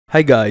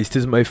Hi guys,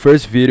 this is my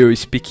first video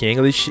speaking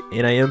English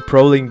and I am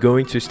probably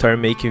going to start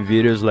making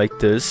videos like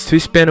this to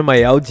expand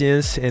my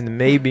audience and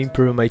maybe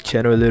improve my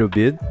channel a little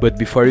bit. But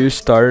before you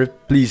start,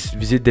 please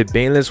visit the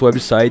Baimless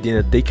website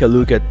and take a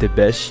look at the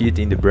best shit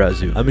in the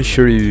Brazil. I'm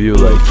sure you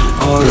will like it.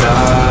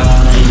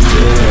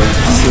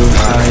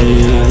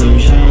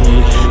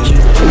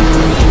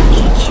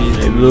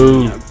 Hey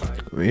Blue,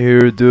 I'm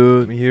here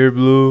dude, I'm here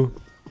Blue.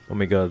 Oh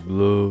my god,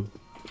 Blue.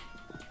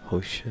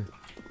 Oh shit.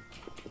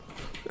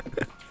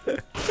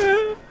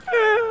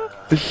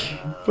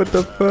 What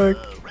the fuck?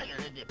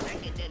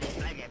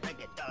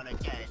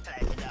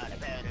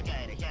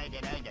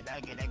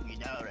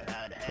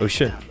 Oh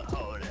shit.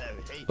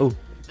 Oh.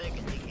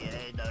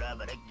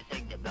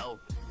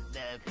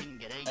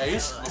 É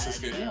isso? Vocês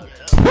queriam?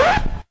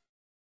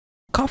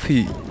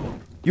 Coffee!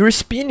 You're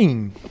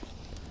spinning!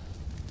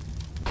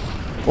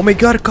 Oh my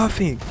god,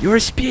 Coffee! You're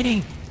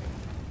spinning!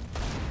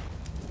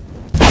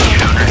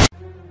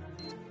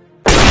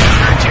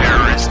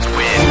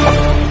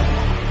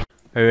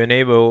 I will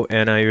enable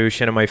and I will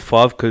change my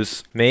FOV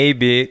because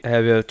maybe I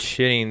have a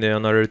cheating in the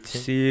another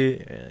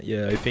team.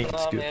 Yeah, I think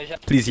it's good.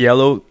 Please,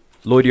 yellow,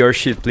 load your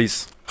shit,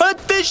 please.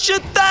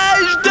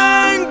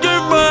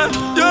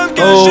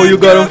 Oh, you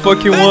got a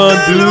fucking one,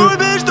 dude. I'm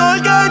not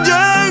cheating,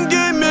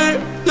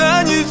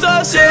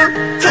 I swear.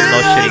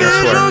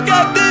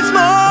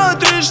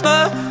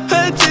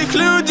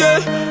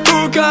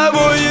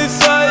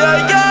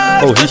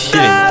 Oh, he's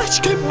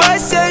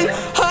cheating.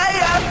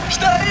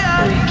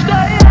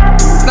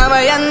 Снова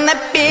я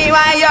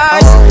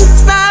напиваюсь,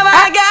 снова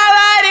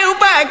говорю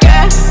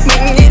пока мы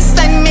не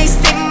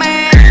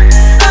совместимы,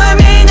 у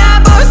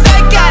меня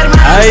пустой карман.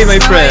 Hi, my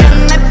friend.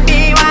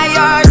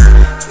 Напиваюсь,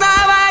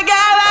 снова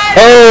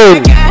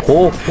говорю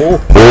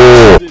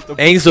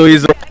пока. Enzo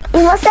is. E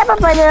você,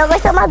 papai Noel,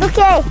 gosta mais do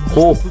quê?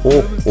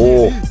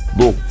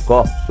 Do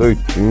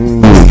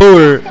cacetinho.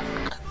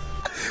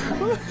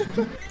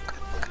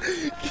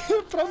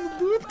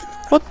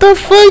 What the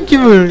fuck,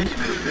 mano?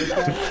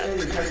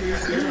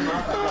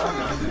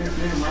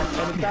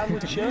 Tá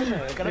luteando,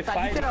 o cara tá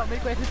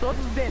literalmente conhecendo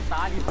todos os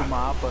detalhes do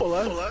mapa.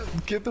 Olá,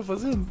 o que tá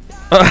fazendo?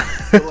 Tá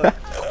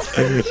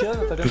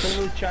luteando, tá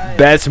tentando lutear.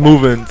 Best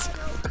movement.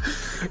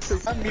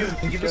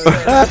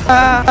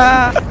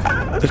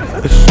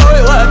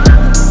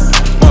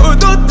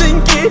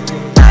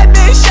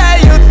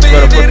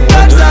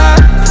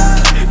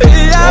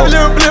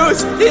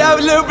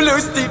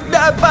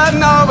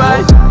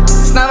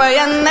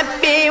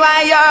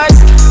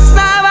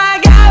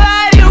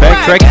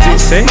 Backtrack to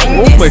say,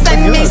 oh my god.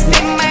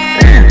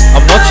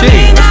 I'm not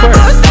cheating, I swear.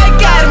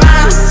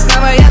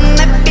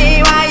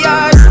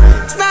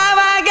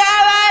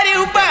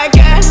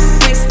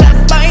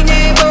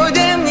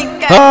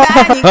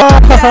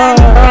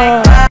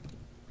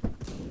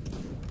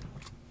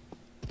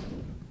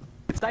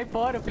 Sai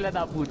fora, filha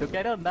da puta, eu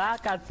quero andar,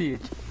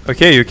 cacete.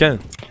 Okay, you can.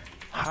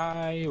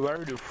 Hi, where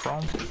are you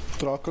from?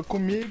 Troca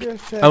comigo, é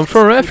festa. I'm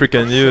from Africa,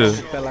 and you?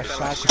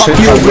 Fuck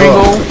you,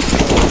 gringo.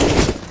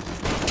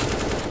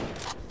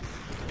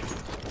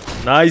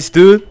 Nice,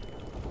 dude.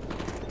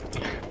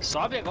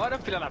 Sobe agora,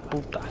 filha da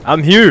puta.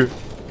 I'm here.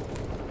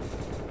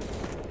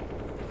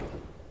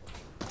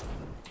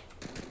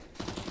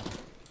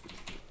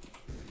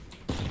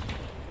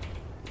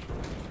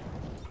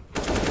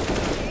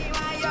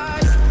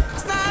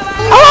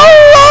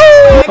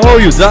 Oh,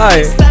 you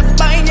die.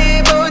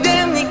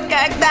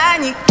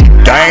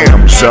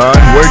 Damn, son,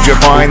 where'd you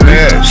find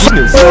this?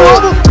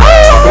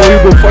 Oh, you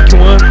go fucking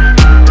one.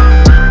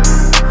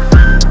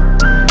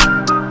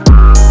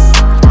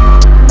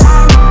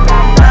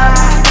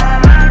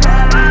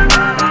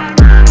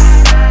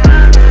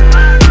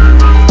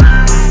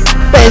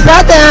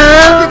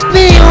 Pesadão,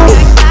 vinho,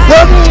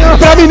 pra menina,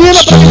 pra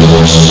menina.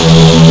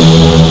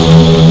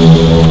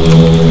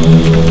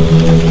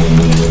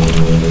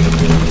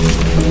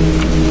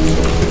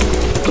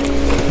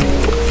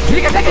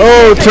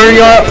 Oh, turn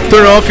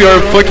off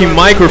your fucking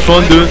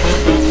microphone, dude.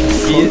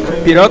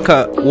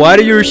 Piroca, why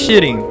are you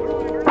shitting?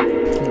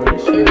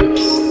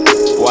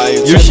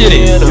 You're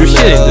shitting, dude.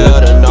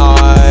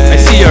 I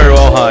see you're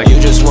all high. You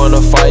just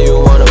wanna fight, you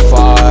wanna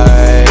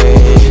fight.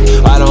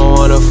 I don't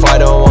wanna fight,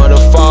 don't wanna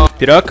fight.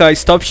 Piroca,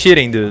 stop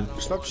shitting, dude.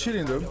 Stop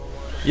shitting, dude.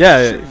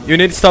 Yeah, you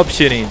need to stop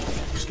shitting.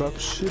 Stop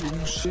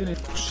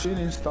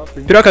shitting,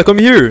 stopping. Piroca, come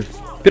here.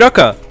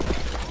 Piroca.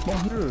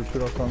 Come here,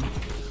 Piroca.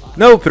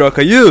 No,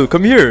 Piroca, you,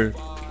 come here.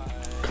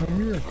 Come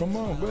here, come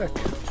on, back.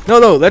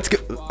 No, let's go.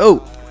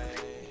 Oh.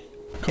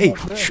 Hey,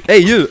 hey,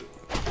 you.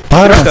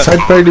 Para, Piroca. sai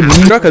de perto de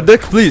mim. Piroca,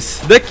 duck, please.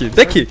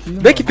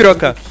 Duck,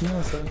 Piroca. Você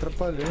tá me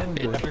atrapalhando.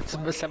 Ele tá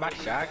precisando você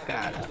baixar,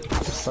 cara.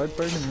 Sai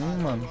perto de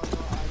mim, mano.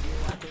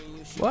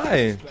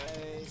 Why?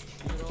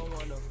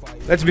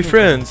 Let's be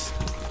friends.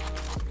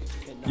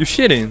 You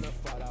shitting.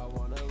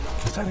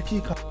 Sai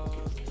daqui, cara.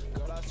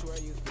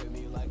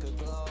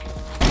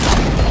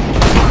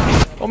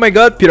 Oh my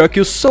god, Piroca,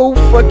 you're so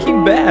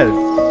fucking bad.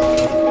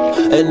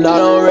 And I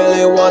don't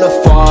really wanna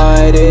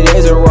fight, it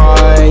isn't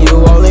right.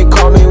 You only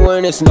call me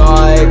when it's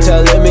night,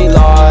 telling me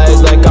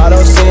lies like I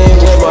don't see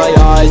it with my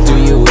eyes. Do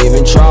you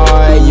even try?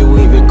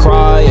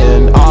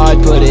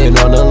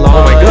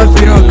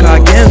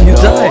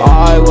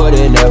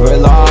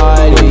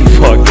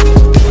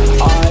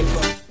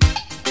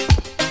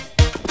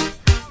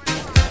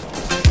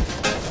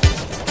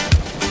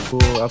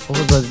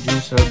 os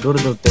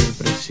administradores do hotel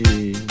pra esse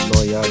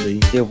noiado aí.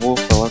 Eu vou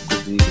falar com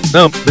ele.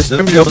 Não,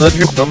 precisa me mandar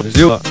de conta,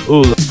 viu?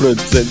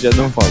 Pronto, você já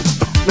não fala.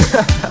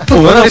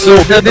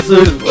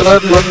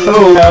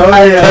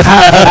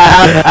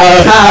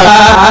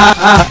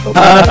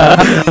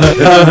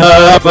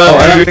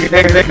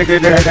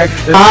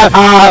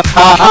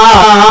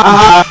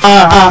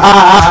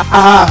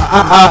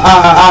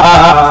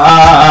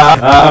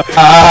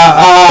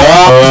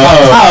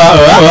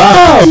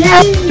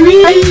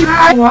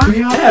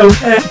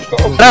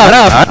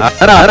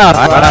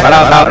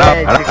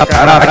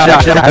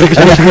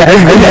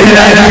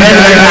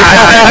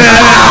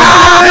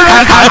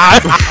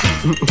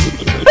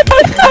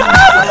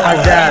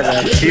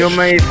 Rapaziada,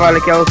 filma e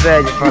fala que é o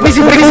Zed.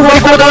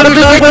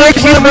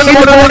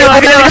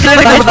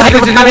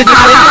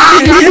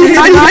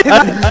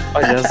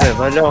 Olha, Zé,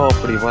 olha o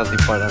privado e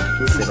parar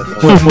de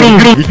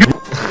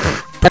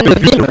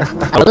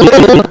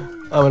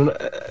Ah, mano,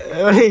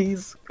 é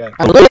isso, cara.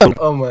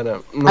 Oh,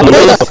 mano, não é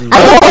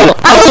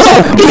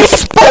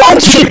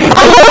possível.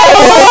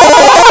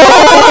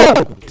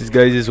 This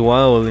guy is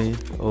wilding.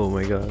 Oh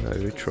my god, I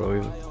will throw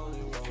you.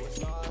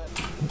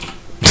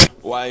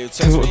 What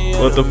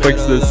the fuck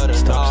is this?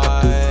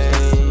 Stop,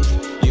 dude.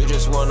 You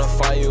just wanna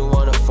fight, you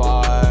wanna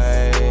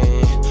fight.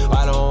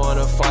 I don't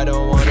wanna fight,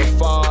 don't wanna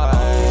fight.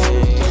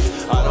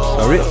 I don't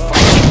Sorry? wanna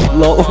fight.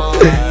 Lol. Oh,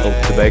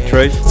 the back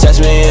try.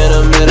 Text me in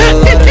the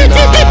middle of the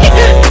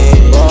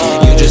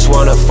night. You just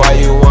wanna fight,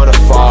 you wanna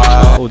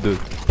fight. Oh, dude.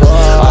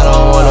 I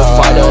don't wanna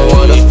fight, don't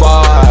wanna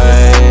fight.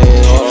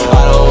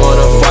 I don't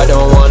wanna fight,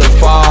 don't wanna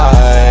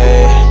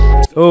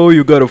fight. Oh,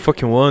 you got a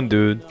fucking one,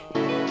 dude.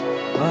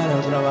 Para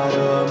provar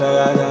o